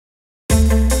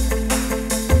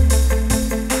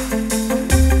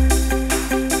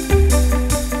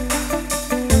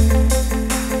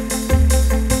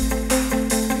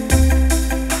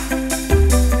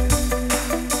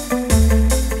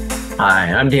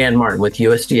I'm Dan Martin with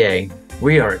USDA.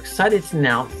 We are excited to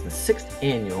announce the 6th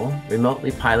annual Remotely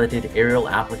Piloted Aerial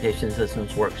Application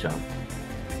Systems Workshop.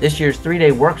 This year's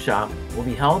 3-day workshop will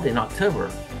be held in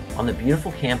October on the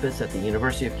beautiful campus at the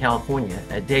University of California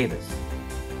at Davis.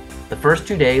 The first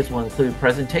 2 days will include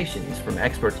presentations from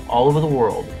experts all over the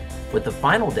world, with the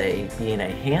final day being a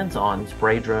hands-on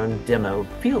spray drone demo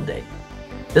field day.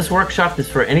 This workshop is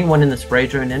for anyone in the spray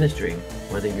drone industry,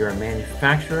 whether you're a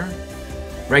manufacturer,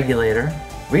 regulator,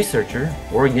 researcher,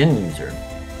 or end user.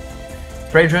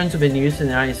 Spray drones have been used in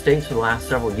the United States for the last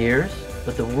several years,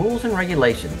 but the rules and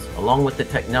regulations, along with the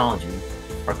technology,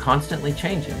 are constantly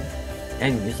changing,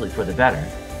 and usually for the better.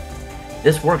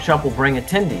 This workshop will bring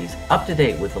attendees up to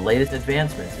date with the latest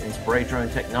advancements in spray drone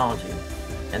technology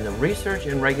and the research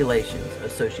and regulations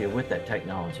associated with that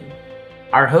technology.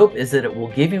 Our hope is that it will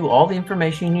give you all the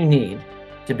information you need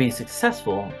to be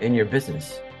successful in your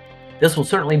business. This will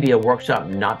certainly be a workshop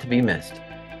not to be missed.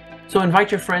 So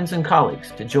invite your friends and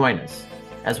colleagues to join us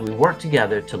as we work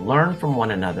together to learn from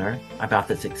one another about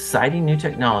this exciting new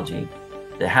technology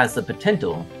that has the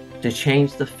potential to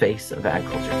change the face of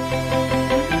agriculture.